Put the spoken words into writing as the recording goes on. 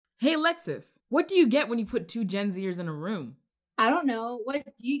Hey, Alexis, what do you get when you put two Gen Zers in a room? I don't know. What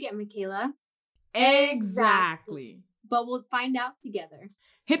do you get, Michaela? Exactly. Exactly. But we'll find out together.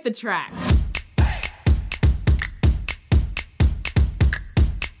 Hit the track.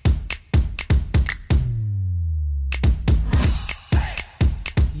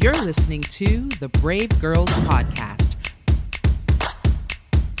 You're listening to the Brave Girls Podcast.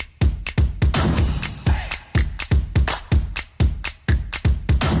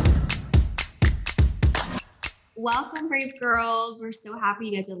 Welcome, Brave Girls. We're so happy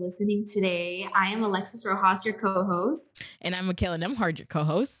you guys are listening today. I am Alexis Rojas, your co-host. And I'm Michaela Nemhard, your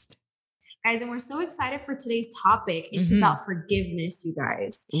co-host. Guys, and we're so excited for today's topic. It's about forgiveness, you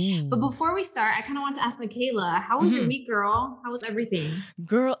guys. But before we start, I kind of want to ask Michaela, how was your week, girl? How was everything?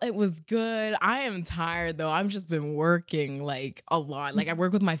 Girl, it was good. I am tired, though. I've just been working, like, a lot. Like, I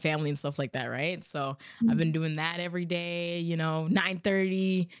work with my family and stuff like that, right? So I've been doing that every day,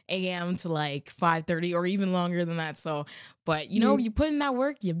 9:30 a.m. to, like, 5:30 or even longer than that. So, but, you put in that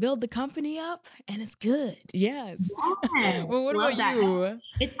work, you build the company up, and it's good. Yes. Well, what Love about that. you?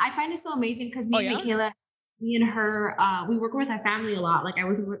 I find it so amazing because me Oh, and yeah? Michaela, me and her, we work with our family a lot. Like I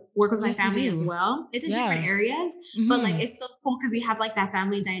work with my Yes, we family as do. well. It's in different Yeah. areas, but like it's so cool because we have like that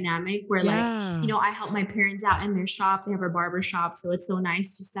family dynamic where Yeah. I help my parents out in their shop. They have a barber shop, so it's so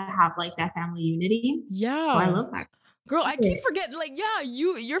nice just to have like that family unity. So I Yeah. love that. Girl, I keep forgetting, like, yeah,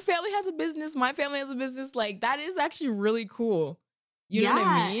 your family has a business, my family has a business. Like, that is actually really cool. You know what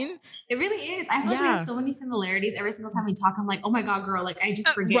I mean? It really is. I feel like we have Yeah. so many similarities. Every single time we talk, I'm like, oh my God, girl, like I just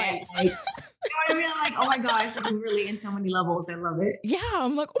forget. Right. Like, you know what I mean? I'm like, oh my gosh, like we relate in so many levels. I love it. Yeah,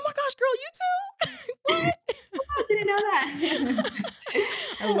 I'm like, oh my gosh, girl, you too? What? I didn't know that.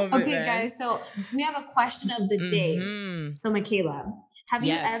 I love it, Okay, man. guys. So we have a question of the day. So, Michaela, have you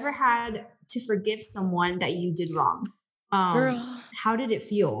Yes. ever had to forgive someone that you did wrong? Girl. How did it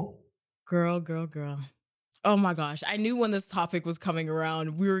feel? Girl. Oh my gosh. I knew when this topic was coming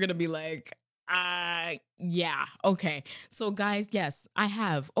around, we were going to be like, yeah, okay. So guys, yes, I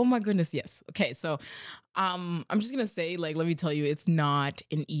have. Oh my goodness, yes. Okay, so I'm just going to say, like, let me tell you, it's not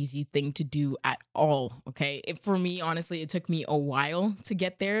an easy thing to do at all, okay? For me, honestly, it took me a while to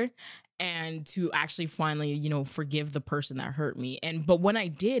get there and to actually finally, forgive the person that hurt me. But when I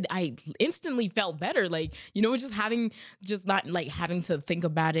did, I instantly felt better. Like, just not like having to think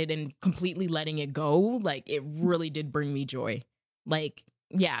about it and completely letting it go. Like, it really did bring me joy. Like,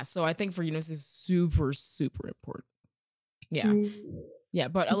 yeah. So I think forgiveness is super, super important. Yeah. Yeah.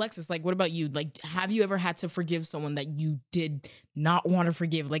 But Alexis, like, what about you? Like, have you ever had to forgive someone that you did not want to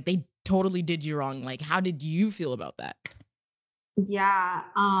forgive? Like, they totally did you wrong. Like, how did you feel about that? Yeah,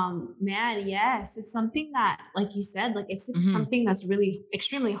 man, yes. It's something that, like you said, like it's something that's really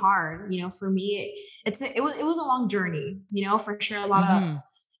extremely hard. For me, it was a long journey, for sure.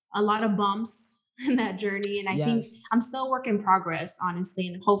 A lot of bumps in that journey. And I think Yes. I'm still a work in progress, honestly.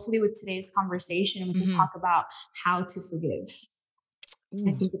 And hopefully with today's conversation, we can talk about how to forgive. I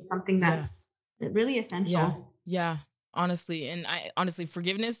think it's something that's really essential. Yeah. Honestly. And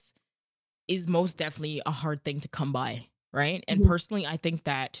forgiveness is most definitely a hard thing to come by, right? And personally, I think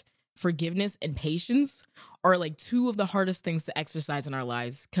that forgiveness and patience are like two of the hardest things to exercise in our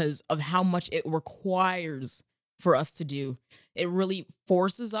lives because of how much it requires for us to do. It really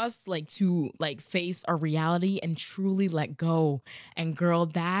forces us like to like face our reality and truly let go. And girl,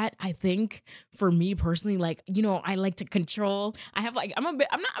 that I think for me personally, like, I like to control. I'm a bit of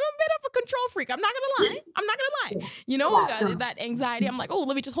a control freak. I'm not gonna lie. That anxiety. I'm like, oh,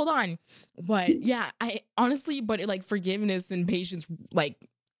 let me just hold on. But yeah, forgiveness and patience, like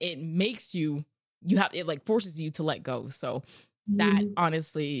it makes it like forces you to let go. So that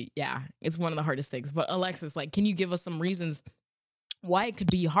honestly, yeah, it's one of the hardest things. But Alexis, like, can you give us some reasons why it could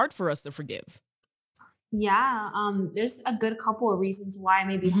be hard for us to forgive? Yeah, there's a good couple of reasons why it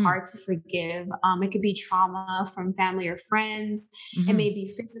may be hard to forgive. It could be trauma from family or friends. It may be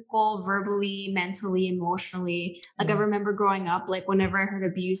physical, verbally, mentally, emotionally. Like I remember growing up, like whenever I heard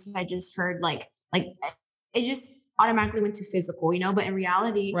abuse, I just heard like it just automatically went to physical, But in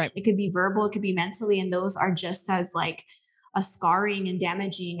reality, Right. it could be verbal, it could be mentally, and those are just as like a scarring and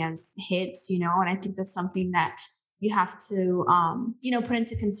damaging as hits, And I think that's something that you have to put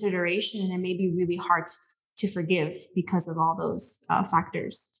into consideration, and it may be really hard to forgive because of all those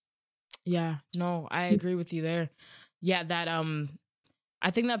factors. Yeah, no, I agree with you there. Yeah, that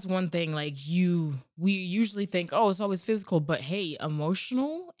I think that's one thing. Like we usually think, oh, it's always physical, but hey,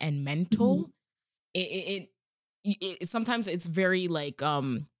 emotional and mental, it sometimes it's very like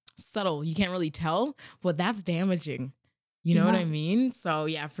subtle. You can't really tell, but that's damaging. You know what I mean? So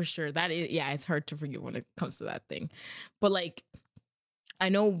yeah, for sure. That is, yeah, it's hard to forgive when it comes to that thing. But like, I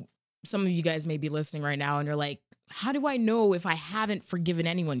know some of you guys may be listening right now and you're like, how do I know if I haven't forgiven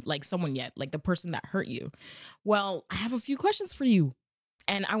anyone, like someone yet, like the person that hurt you? Well, I have a few questions for you.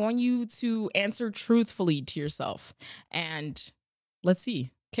 And I want you to answer truthfully to yourself. And let's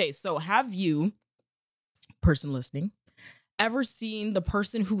see. Okay, so have you, person listening, ever seen the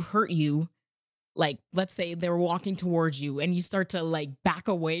person who hurt you, like let's say they were walking towards you and you start to like back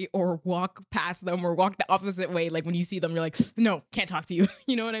away or walk past them or walk the opposite way, like when you see them you're like, no, can't talk to you.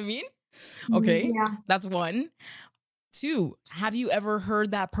 You know what I mean? Okay, Yeah. that's one. Two, have you ever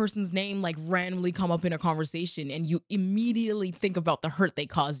heard that person's name like randomly come up in a conversation and you immediately think about the hurt they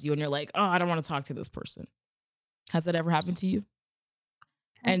caused you and you're like, oh, I don't want to talk to this person? Has that ever happened to you?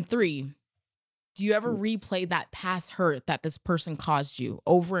 And Yes. three, do you ever replay that past hurt that this person caused you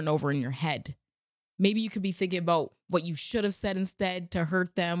over and over in your head? Maybe you could be thinking about what you should have said instead to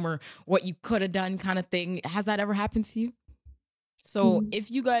hurt them or what you could have done, kind of thing. Has that ever happened to you? So Mm. if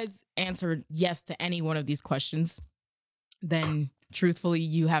you guys answered yes to any one of these questions, then truthfully,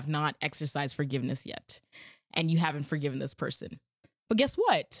 you have not exercised forgiveness yet. And you haven't forgiven this person. But guess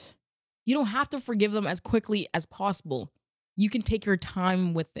what? You don't have to forgive them as quickly as possible. You can take your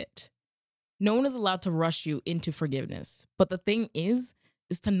time with it. No one is allowed to rush you into forgiveness. But the thing is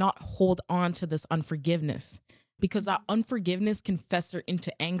to not hold on to this unforgiveness because that unforgiveness can fester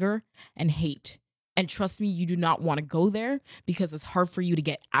into anger and hate. And trust me, you do not want to go there because it's hard for you to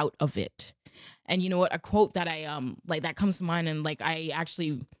get out of it. And you know what? A quote that I like that comes to mind, and like I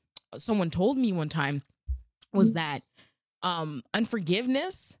actually someone told me one time was that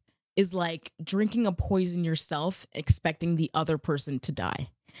unforgiveness is like drinking a poison yourself, expecting the other person to die.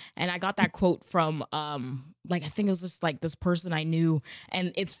 And I got that quote from like I think it was just like this person I knew,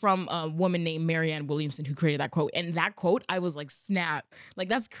 and it's from a woman named Marianne Williamson who created that quote. And that quote, I was like, snap, like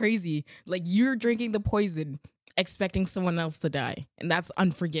that's crazy. Like you're drinking the poison, expecting someone else to die, and that's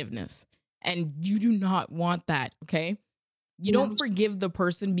unforgiveness. And you do not want that. Okay, you Yeah. don't forgive the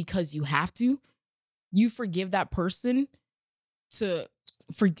person because you have to. You forgive that person to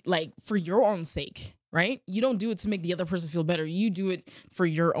for your own sake, right? You don't do it to make the other person feel better. You do it for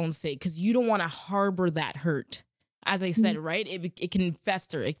your own sake because you don't want to harbor that hurt. As I said, Mm. right? It can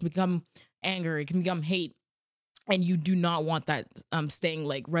fester. It can become anger. It can become hate. And you do not want that staying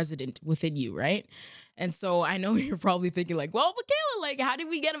like resident within you, right? And so I know you're probably thinking like, well, Michaela, like, how did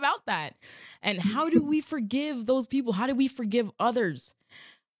we get about that? And how do we forgive those people? How do we forgive others?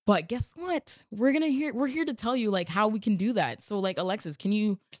 But guess what? We're here to tell you like how we can do that. So like Alexis, can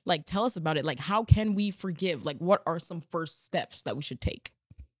you like tell us about it? Like how can we forgive? Like what are some first steps that we should take?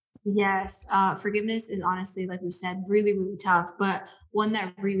 Yes, forgiveness is honestly, like we said, really, really tough. But one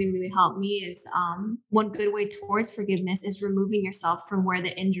that really, really helped me is one good way towards forgiveness is removing yourself from where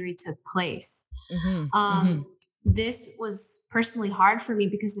the injury took place. Mhm. Um, Mhm. this was personally hard for me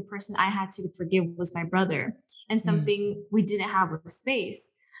because the person I had to forgive was my brother, and Mm. something we didn't have was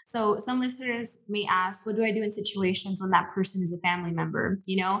space. So some listeners may ask, what do I do in situations when that person is a family member?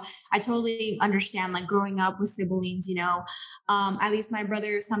 I totally understand like growing up with siblings, at least my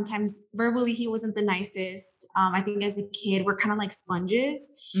brother, sometimes verbally, he wasn't the nicest. I think as a kid, we're kind of like sponges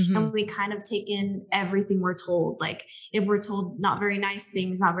and Mhm. we kind of take in everything we're told. Like if we're told not very nice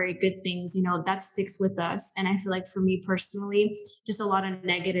things, not very good things, that sticks with us. And I feel like for me personally, just a lot of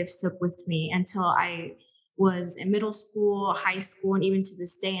negative stuck with me until I was in middle school, high school, and even to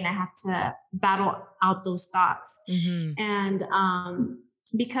this day. And I have to battle out those thoughts. Mhm. And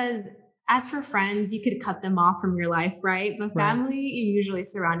because as for friends, you could cut them off from your life, right? But Right. family, you're usually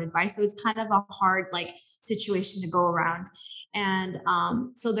surrounded by. So it's kind of a hard like situation to go around. And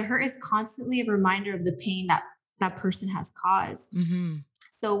so the hurt is constantly a reminder of the pain that that person has caused. Mhm.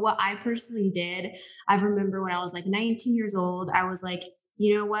 So what I personally did, I remember when I was like 19 years old, I was like,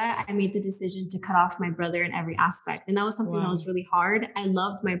 you know what? I made the decision to cut off my brother in every aspect. And that was something that Wow. was really hard. I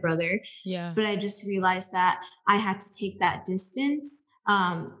loved my brother, Yeah. but I just realized that I had to take that distance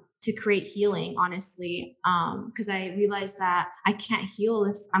to create healing, honestly. Because I realized that I can't heal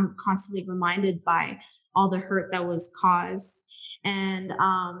if I'm constantly reminded by all the hurt that was caused. And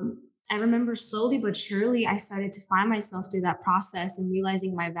I remember slowly but surely, I started to find myself through that process and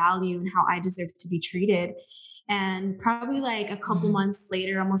realizing my value and how I deserve to be treated. And probably like a couple Mhm. months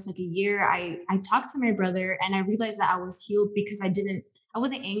later, almost like a year, I talked to my brother and I realized that I was healed because I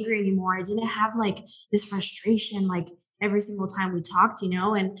wasn't angry anymore. I didn't have like this frustration like every single time we talked,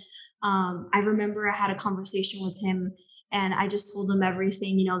 And I remember I had a conversation with him and I just told him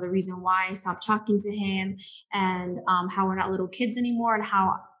everything, the reason why I stopped talking to him and how we're not little kids anymore and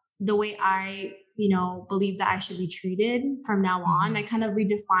how the way I believe that I should be treated from now on. I Mhm. kind of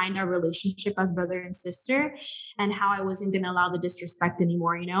redefined our relationship as brother and sister and how I wasn't going to allow the disrespect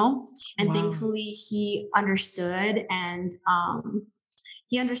anymore. And Wow. thankfully, he understood and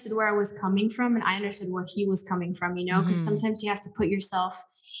he understood where I was coming from and I understood where he was coming from, because Mhm. sometimes you have to put yourself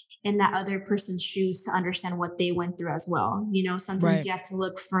in that other person's shoes to understand what they went through as well. Sometimes Right. you have to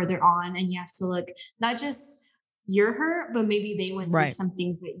look further on and you have to look not just your hurt, but maybe they went through Right. some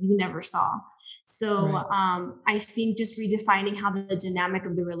things that you never saw. So Right. I think just redefining how the dynamic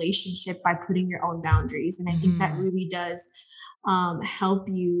of the relationship by putting your own boundaries. And I think that Mhm. really does help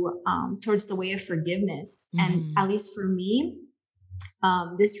you towards the way of forgiveness. And at Mhm. least for me,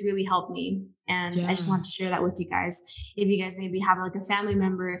 this really helped me. And I just Yeah. want to share that with you guys. If you guys maybe have like a family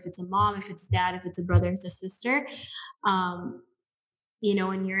member, if it's a mom, if it's dad, if it's a brother, if it's a sister, um,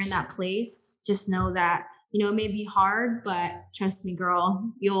 and you're in that place, just know that, it may be hard, but trust me,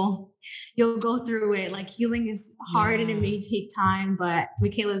 girl, you'll go through it. Like healing is hard and it Yeah. may take time, but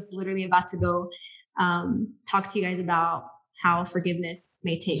Michaela's literally about to go talk to you guys about how forgiveness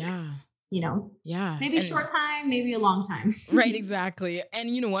may take, Yeah. you know, Yeah. maybe a And short time, maybe a long time. right, exactly.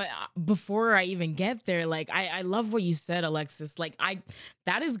 And you know what? Before I even get there, like I love what you said, Alexis. Like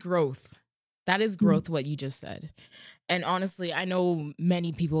that is growth. That is growth, what you just said. And honestly, I know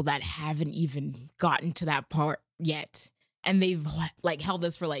many people that haven't even gotten to that part yet. And they've like held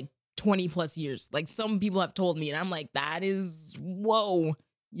this for like 20 plus years. Like some people have told me, and I'm like, that is whoa,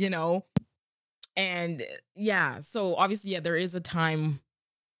 you know? And yeah, so obviously, yeah, there is a time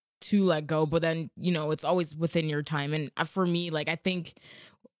to let go, but then, it's always within your time. And for me, like I think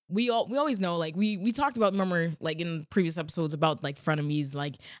we always know, like we talked about, remember, like in previous episodes about like frenemies,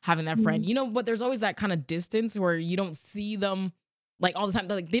 like having that friend, Mhm. but there's always that kind of distance where you don't see them like all the time.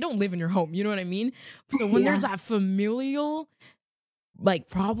 Like they don't live in your home, you know what I mean? So when Yeah. there's that familial like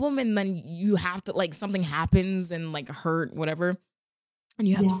problem, and then you have to, like, something happens and like hurt, whatever, and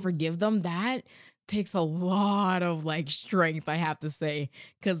you have to Yeah. forgive them, that takes a lot of like strength, I have to say,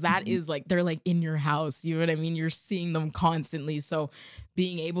 because that Mhm. is like they're like in your house, you know what I mean? You're seeing them constantly. So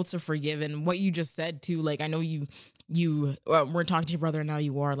being able to forgive, and what you just said too, like I know you we're talking to your brother, and now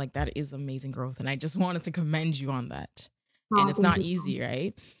you are like, that is amazing growth, and I just wanted to commend you on that. And Oh, it's thank not you. easy,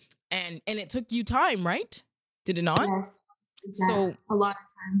 right? And it took you time, right? Did it not? Yes. So A lot of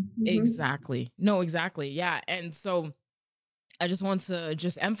time. exactly. No, exactly. Yeah. And so I just want to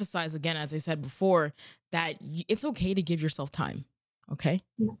just emphasize again, as I said before, that it's okay to give yourself time. Okay.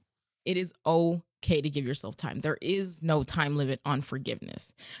 Yeah. It is okay to give yourself time. There is no time limit on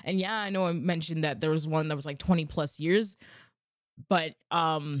forgiveness. And yeah, I know I mentioned that there was one that was like 20 plus years, but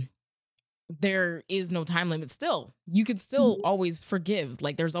there is no time limit still. You could still Mhm. always forgive.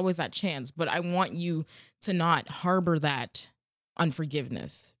 Like there's always that chance, but I want you to not harbor that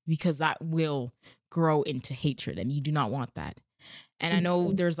unforgiveness, because that will grow into hatred, and you do not want that. And I know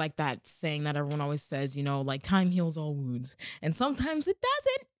Mhm. there's like that saying that everyone always says, like time heals all wounds. And sometimes it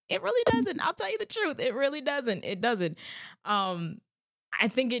doesn't. It really doesn't. I'll tell you the truth. It really doesn't. It doesn't. Um, I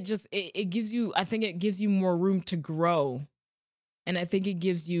think it gives you, I think it gives you more room to grow. And I think it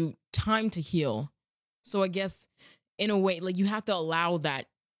gives you time to heal. So I guess in a way, like you have to allow that,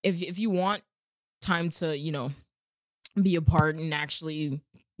 if you want time to, be apart and actually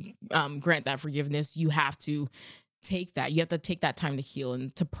grant that forgiveness, you have to take that time to heal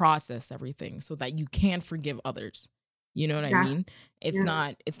and to process everything so that you can forgive others. You know what I Exactly. mean? It's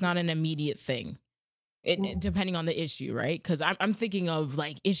Yeah. not an immediate thing. Yes. Depending on the issue, right? Because I'm thinking of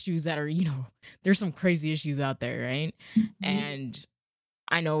like issues that are, there's some crazy issues out there, right? Mhm. And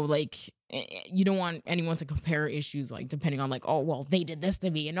I know, like, you don't want anyone to compare issues, like, depending on, like, oh, well, they did this to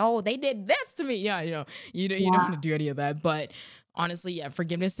me, and oh, they did this to me. Yeah, you don't Yeah. want to do any of that. But honestly, yeah,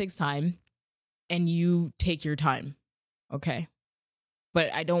 forgiveness takes time, and you take your time, okay?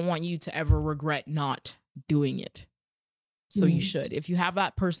 But I don't want you to ever regret not doing it. So you Mm. should. If you have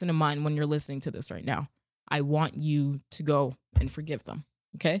that person in mind when you're listening to this right now, I want you to go and forgive them,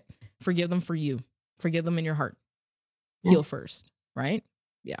 okay? Forgive them for you. Forgive them in your heart. Heal Yes. first, right?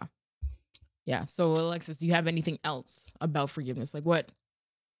 Yeah. Yeah. So Alexis, do you have anything else about forgiveness? Like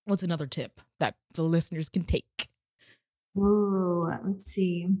what's another tip that the listeners can take? Oh, let's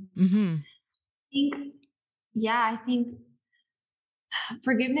see. Mm-hmm. think, yeah, I think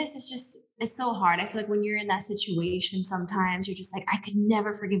forgiveness is just, it's so hard. I feel like when you're in that situation, sometimes you're just like, I could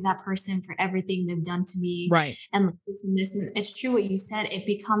never forgive that person for everything they've done to me. Right. And like this and this. And it's true what you said. It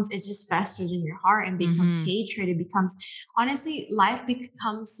just festers in your heart and becomes Mm-hmm. hatred. It becomes, honestly, life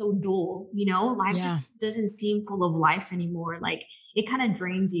becomes so dull. Life Yeah. just doesn't seem full of life anymore. Like it kind of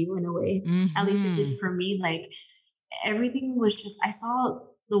drains you in a way. At least it did Mm-hmm. for me. Like everything was just, I saw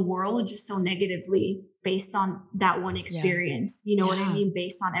the world just so negatively based on that one Yeah. experience. You know what I Yeah. mean?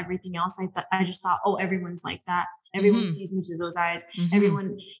 Based on everything else, I just thought, oh, everyone's like that. Everyone Mm-hmm. sees me through those eyes. Mm-hmm. Everyone,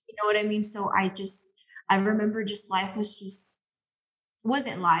 you know what I mean? So I remember just life was just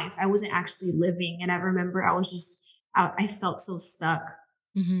wasn't life. I wasn't actually living. And I remember I felt so stuck.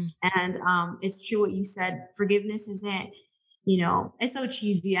 Mm-hmm. And it's true what you said. Forgiveness isn't, it's so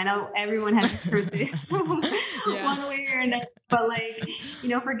cheesy. I know everyone has heard this Yeah. one way or another, but like,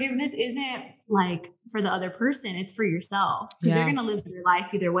 forgiveness isn't like for the other person, it's for yourself because they're Yeah. going to live their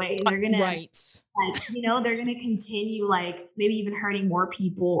life either way. They're going to, Right. like, they're going to continue, like, maybe even hurting more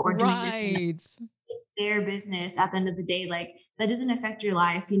people or doing this and that. Right. Their business at the end of the day. Like, that doesn't affect your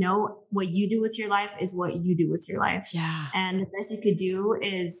life. What you do with your life is what you do with your life. Yeah. And the best you could do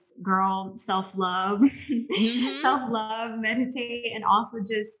is, girl, self-love, Mm-hmm. self-love, meditate, and also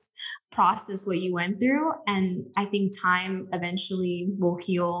just process what you went through. And I think time eventually will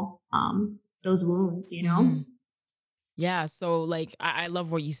heal those wounds, Mm-hmm. Yeah. So like I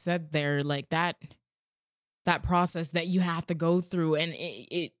love what you said there. Like that process that you have to go through, and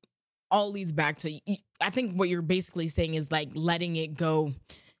it all leads back to, I think what you're basically saying is like letting it go,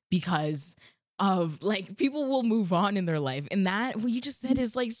 because of like people will move on in their life, and that what you just said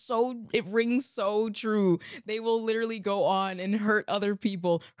is like so, it rings so true. They will literally go on and hurt other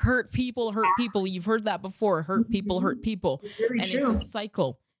people, hurt people. You've heard that before. Hurt Mhm. people. It's really And it's a true.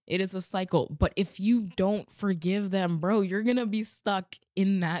 cycle. It is a cycle. But if you don't forgive them, bro, you're gonna be stuck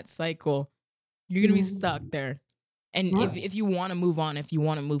in that cycle. You're gonna be stuck Mhm. there. And Yep. if you want to move on, if you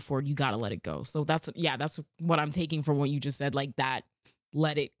want to move forward, you gotta let it go. So that's what I'm taking from what you just said. Like that,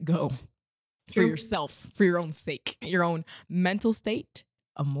 let it go for True. yourself, for your own sake, your own mental state,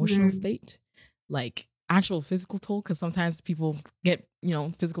 emotional Mhm. state, like actual physical toll. Because sometimes people get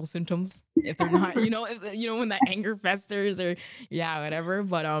physical symptoms if they're not when that anger festers or whatever.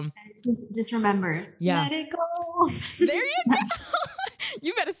 But Just remember, yeah, let it go. there you go.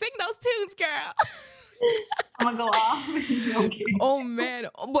 You better sing those tunes, girl. I'm gonna go off. No, I'm kidding. Oh man.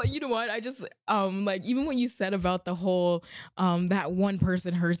 But you know what? I just like even when you said about the whole that one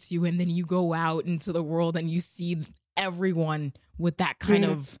person hurts you and then you go out into the world and you see everyone with that kind Mm,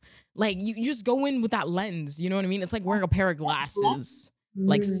 of like you just go in with that lens, you know what I mean? It's like wearing a yes. pair of Yeah. glasses,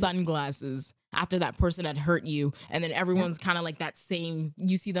 like Mm, sunglasses after that person had hurt you, and then yeah, everyone's kind of like that same,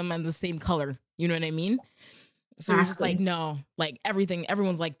 you see them in the same color, you know what I mean? So you're just exactly. like, no, like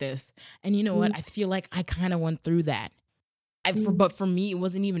everyone's like this. And you know what? Mm, I feel like I kind of went through that. mm, But for me, it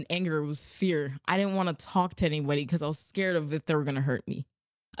wasn't even anger, it was fear. I didn't want to talk to anybody because I was scared of if they were gonna hurt me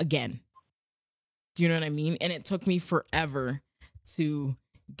again. Do you know what I mean? And it took me forever to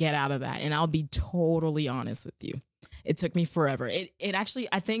get out of that. And I'll be totally honest with you. It took me forever. It actually,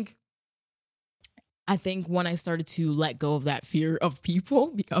 I think when I started to let go of that fear of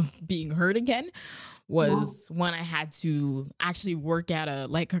people, of being hurt again, yeah. was when I had to actually work at a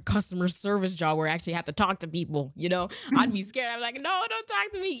customer service job where I actually had to talk to people, I'd be scared. I'm like, no, don't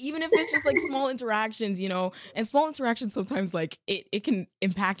talk to me. Even if it's just like small interactions, and small interactions sometimes like it can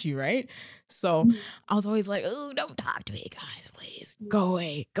impact you, right? So I was always like, oh, don't talk to me, guys, please. Go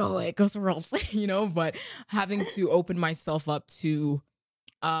away, go somewhere else, but having to open myself up to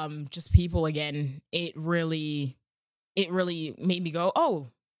just people again, it really made me go, oh,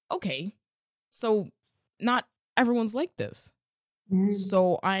 okay. So not everyone's like this. Mm,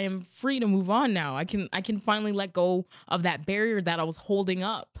 So I am free to move on now. I can finally let go of that barrier that I was holding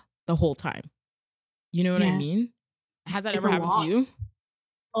up the whole time. You know what I yes. mean? Has that It's ever a happened to lot. you?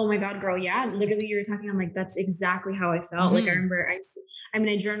 Oh my God, girl. Yeah. Literally, you were talking. I'm like, that's exactly how I felt. Like, I Mhm. remember,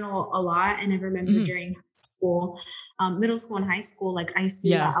 I journal a lot. And I remember Mhm. during high school, middle school and high school, like, I used to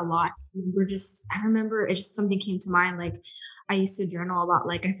do Yeah. that a lot. I remember it just something came to mind. Like, I used to journal a lot.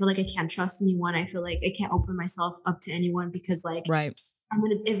 Like, I feel like I can't trust anyone. I feel like I can't open myself up to anyone because, like, Right.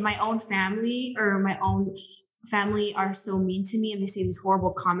 if my own family or my own family are so mean to me and they say these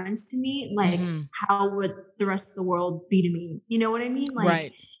horrible comments to me, like, Mhm. how would the rest of the world be to me? You know what I mean? Like,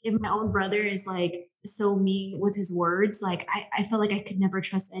 Right. if my own brother is like so mean with his words, like, I felt like I could never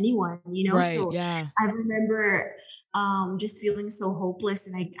trust anyone. Right. So Yeah. I remember just feeling so hopeless.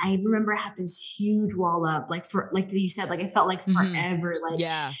 And I remember I had this huge wall up, like, for like you said, like, I felt like Mhm. forever. Like,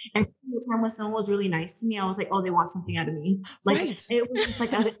 Yeah. every single time when someone was really nice to me, I was like, oh, they want something out of me. Like, Right. it was just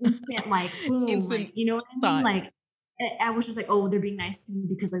like an instant, like, boom, like, Instant you know what I mean? thought. Like, I was just like, oh, they're being nice to me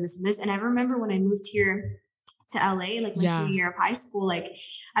because like this and this. And I remember when I moved here to LA, like my senior Yeah. year of high school, like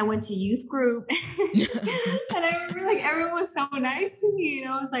I went to youth group and I remember like everyone was so nice to me.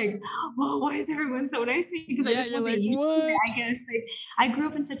 And I was like, whoa, why is everyone so nice to me? Because I Yeah, just you're wasn't like, used to it, I what? guess. Like I grew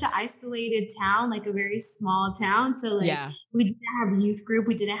up in such an isolated town, like a very small town. So like Yeah. we didn't have youth group,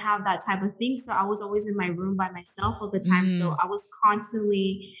 we didn't have that type of thing. So I was always in my room by myself all the time. So Mm, I was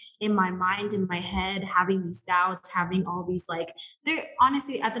constantly in my mind, in my head, having these doubts, having all these like they're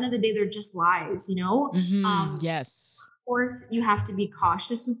honestly at the end of the day, they're just lies, you know? yes. Of course, you have to be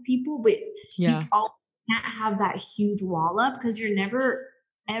cautious with people, but you Yeah. all can't have that huge wall up because you're never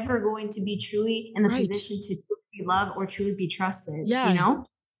ever going to be truly in the Right. position to truly be loved or truly be trusted, you Yeah. know?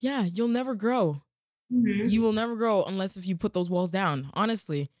 Yeah. You'll never grow. You Mhm. will never grow unless if you put those walls down.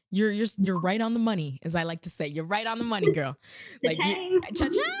 Honestly, you're right on the money, as I like to say. You're right on the money, girl. Like you, Cha-ching.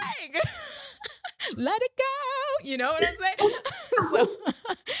 cha-ching. Let it go. You know what I'm saying? So,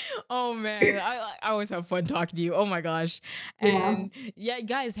 oh man, I always have fun talking to you. Oh my gosh, Yeah. and yeah,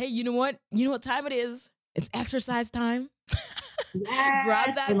 guys. Hey, you know what? You know what time it is? It's exercise time. Grab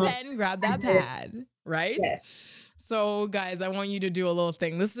Yes, I that love pen, grab that it. pad, right? Yes. So, guys, I want you to do a little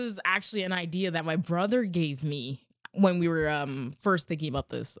thing. This is actually an idea that my brother gave me when we were first thinking about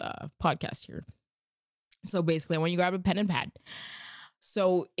this podcast here. So, basically, I want you to grab a pen and pad.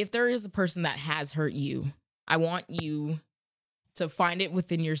 So, if there is a person that has hurt you, I want you to find it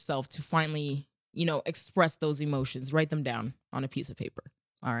within yourself to finally, express those emotions. Write them down on a piece of paper.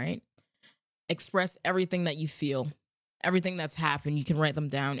 All right. Express everything that you feel, everything that's happened. You can write them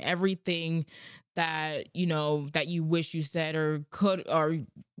down. Everything that that you wish you said or could, or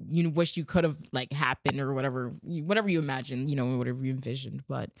you wish you could have like happened, or whatever you imagine, whatever you envisioned.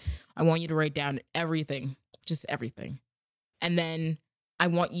 But I want you to write down everything, just everything. And then I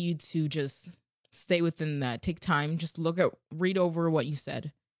want you to just stay within that. Take time, just read over what you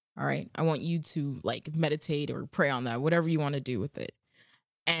said. All right. I want you to like meditate or pray on that, whatever you want to do with it.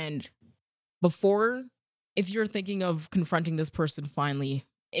 And before, if you're thinking of confronting this person finally,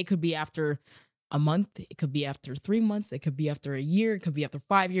 it could be after a month, it could be after 3 months, it could be after a year, it could be after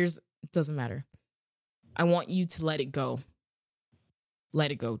 5 years. It doesn't matter. I want you to let it go.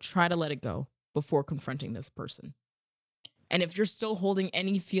 Let it go. Try to let it go before confronting this person. And if you're still holding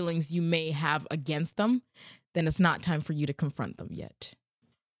any feelings you may have against them, then it's not time for you to confront them yet.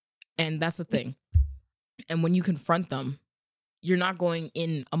 And that's the thing. And when you confront them, you're not going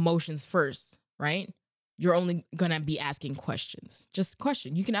in emotions first, right? You're only gonna be asking questions. Just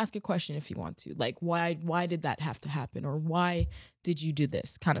question. You can ask a question if you want to. Like, why did that have to happen? Or why did you do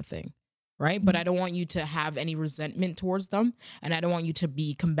this kind of thing? Right? But I don't want you to have any resentment towards them. And I don't want you to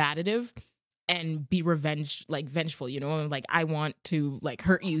be combative and be vengeful, like I want to like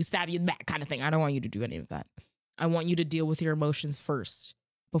hurt you, stab you in the back kind of thing. I don't want you to do any of that. I want you to deal with your emotions first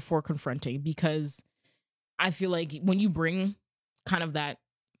before confronting, because I feel like when you bring kind of that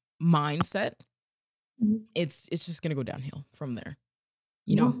mindset, Mhm. it's just gonna go downhill from there.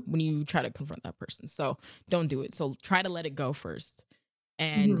 Yeah. When you try to confront that person. So don't do it. So try to let it go first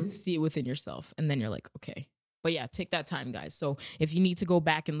and Mhm. see it within yourself. And then you're like, okay. But yeah, take that time, guys. So if you need to go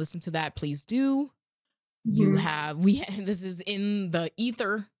back and listen to that, please do. Mhm. This is in the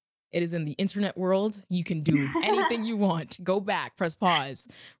ether. It is in the internet world. You can do anything you want. Go back, press pause,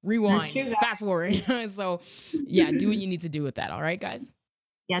 That's rewind, true, fast forward. So yeah, do what guys. you need to do with that. All right, guys?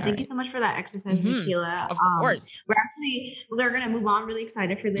 Yeah, All thank you right. so much for that exercise, Michaela. Of course. We're gonna move on. Really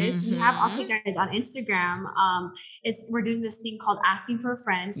excited for this. We have okay, Mm-hmm. guys, on Instagram. We're doing this thing called asking for a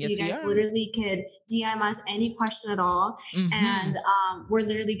friend. So Yes, you we guys are. literally could DM us any question at all, Mm-hmm. and we're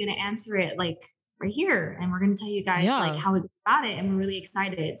literally gonna answer it like right here, and we're gonna tell you guys like Yeah. how we go about it, and we're really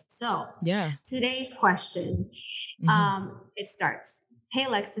excited. So Yeah. today's question, Mm-hmm. it starts. Hey,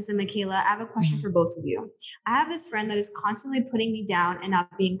 Alexis and Michaela, I have a question Mm-hmm. for both of you. I have this friend that is constantly putting me down and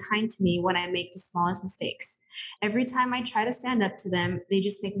not being kind to me when I make the smallest mistakes. Every time I try to stand up to them, they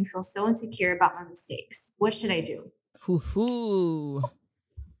just make me feel so insecure about my mistakes. What should I do? Hoo-hoo.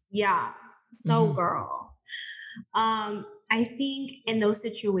 Yeah, so Mm-hmm. girl. I think in those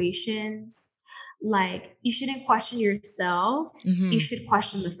situations, like you shouldn't question yourself, you Mm-hmm. should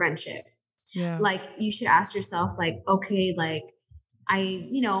question the friendship. Yeah. Like you should ask yourself, like, okay, like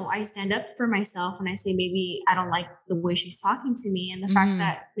I stand up for myself and I say, maybe I don't like the way she's talking to me. And the fact Mm-hmm.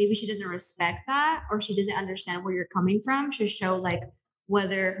 that maybe she doesn't respect that or she doesn't understand where you're coming from should show like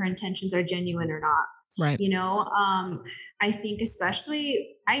whether her intentions are genuine or not. Right. You know, I think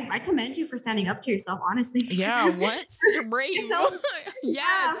especially I commend you for standing up to yourself, honestly. Yeah, what? You're brave. Yeah,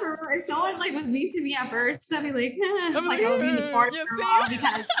 Yes. for real. If someone like was mean to me at first, I'd be like, I'm like, like I would be in the corner yeah, for a while, I'd be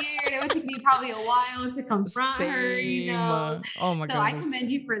kind of scared. It would take me probably a while to confront her, same. Oh my So I goodness.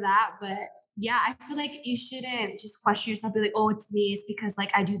 commend you for that. But yeah, I feel like you shouldn't just question yourself, be like, oh, it's me. It's because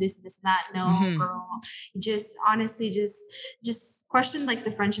like I do this and this and that. No, Mm-hmm. girl. Just honestly, just question like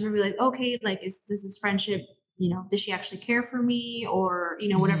the friendship and be like, okay, like is this friendship? Does she actually care for me, or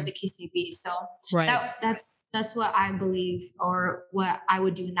whatever Mm-hmm. the case may be. So Right. that's what I believe, or what I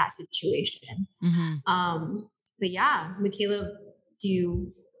would do in that situation. Mm-hmm. But yeah, Michaela,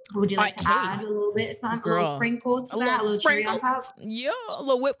 would you like to Hey, add a little bit, a little girl, sprinkle to a little that, a little cherry on sprinkle. top? Yeah, a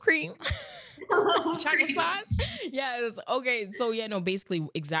little whipped cream. Chocolate Great. sauce. Yes. Okay. So yeah, no, basically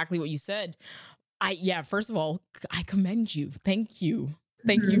exactly what you said. First of all, I commend you. Thank you.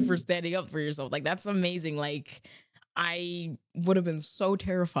 Thank you for Mhm. standing up for yourself. Like, that's amazing. Like, I would have been so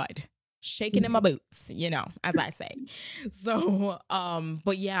terrified, Me shaking in my too. boots, as I say. So,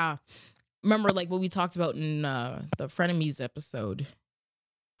 but yeah, remember like what we talked about in the frenemies episode.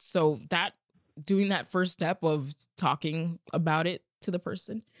 So that doing that first step of talking about it to the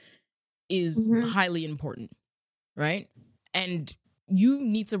person is Mhm. highly important, right? And you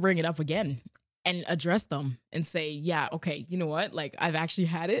need to bring it up again and address them and say, yeah, okay, you know what? Like, I've actually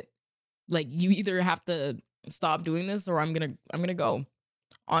had it. Like, you either have to stop doing this or I'm gonna go,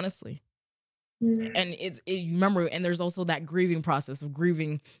 honestly. Mhm. And remember, and there's also that grieving process of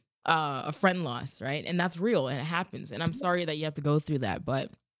grieving a friend loss, right? And that's real and it happens. And I'm sorry that you have to go through that,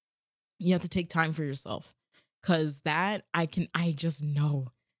 but you have to take time for yourself, because that I just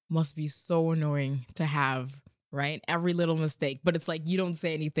know must be so annoying to have, right? Every little mistake, but it's like you don't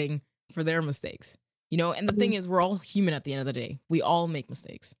say anything for their mistakes, and the thing Mhm. is, we're all human at the end of the day. We all make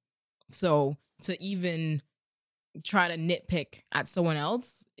mistakes. So to even try to nitpick at someone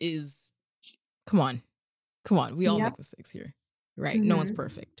else is, come on, come on. We all Yep. make mistakes here, right? No one's Mhm.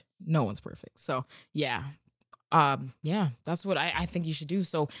 perfect. No one's perfect. So yeah, yeah, that's what I think you should do.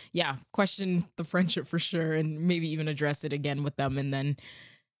 So yeah, question the friendship for sure, and maybe even address it again with them, and then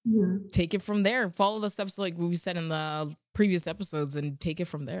Mhm. take it from there. Follow the steps like we said in the previous episodes and take it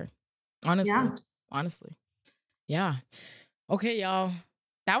from there. Yeah. Honestly. Yeah. Okay, y'all.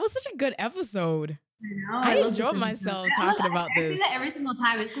 That was such a good episode. I know. I I love this enjoyed episode. myself talking about I say that this. every single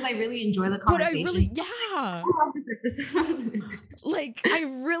time. It's because I really enjoy the But I really, conversations. yeah. I love this episode. Like, I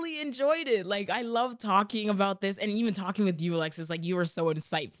really enjoyed it. Like, I love talking about this, and even talking with you, Alexis. Like, you were so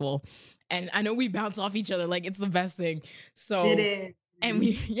insightful, and I know we bounce off each other. Like, it's the best thing. It So, is. and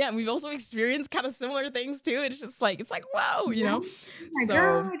we've also experienced kind of similar things too. It's just like, it's like, wow, Yeah. My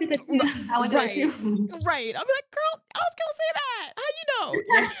girl, So, I did that too. I went through that right, too. right. I'll be like, girl, I was gonna say that. How you know?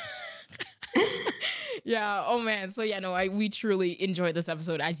 Yeah. Yeah. Oh man. So yeah, no, we truly enjoyed this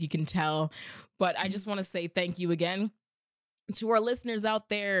episode, as you can tell. But I just want to say thank you again to our listeners out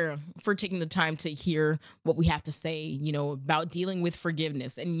there for taking the time to hear what we have to say, about dealing with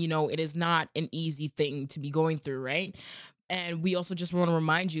forgiveness. And, it is not an easy thing to be going through, right? And we also just want to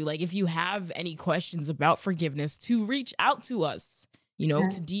remind you, like, if you have any questions about forgiveness, to reach out to us, to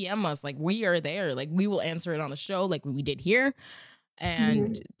Yes. DM us. Like, we are there. Like, we will answer it on the show, like we did here. And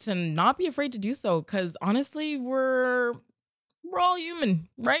Mhm. to not be afraid to do so, because honestly, we're all human,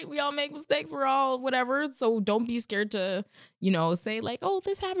 right? We all make mistakes. We're all whatever. So don't be scared to, say like, oh,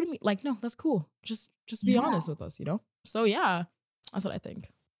 this happened to me. Like, no, that's cool. Just be Yeah. honest with us, So yeah, that's what I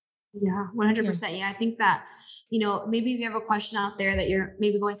think. Yeah, 100%. Yeah, I think that, maybe if you have a question out there that you're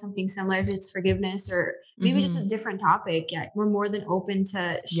maybe going something similar, if it's forgiveness or maybe just a different topic, yeah, we're more than open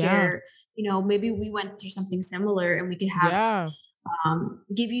to Yeah. share. Maybe we went through something similar and we could have Yeah.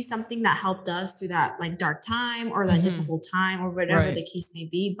 give you something that helped us through that like dark time or that difficult time or whatever Right. the case may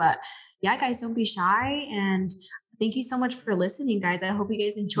be. But yeah, guys, don't be shy. And thank you so much for listening, guys. I hope you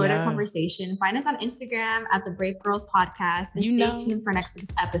guys enjoyed our Yeah. conversation. Find us on Instagram at the Brave Girls Podcast and stay tuned for next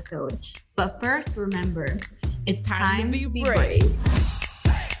week's episode. But first, remember, it's time to be brave.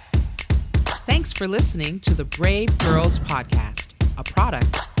 Thanks for listening to the Brave Girls Podcast, a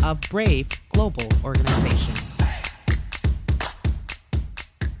product of Brave Global Organization.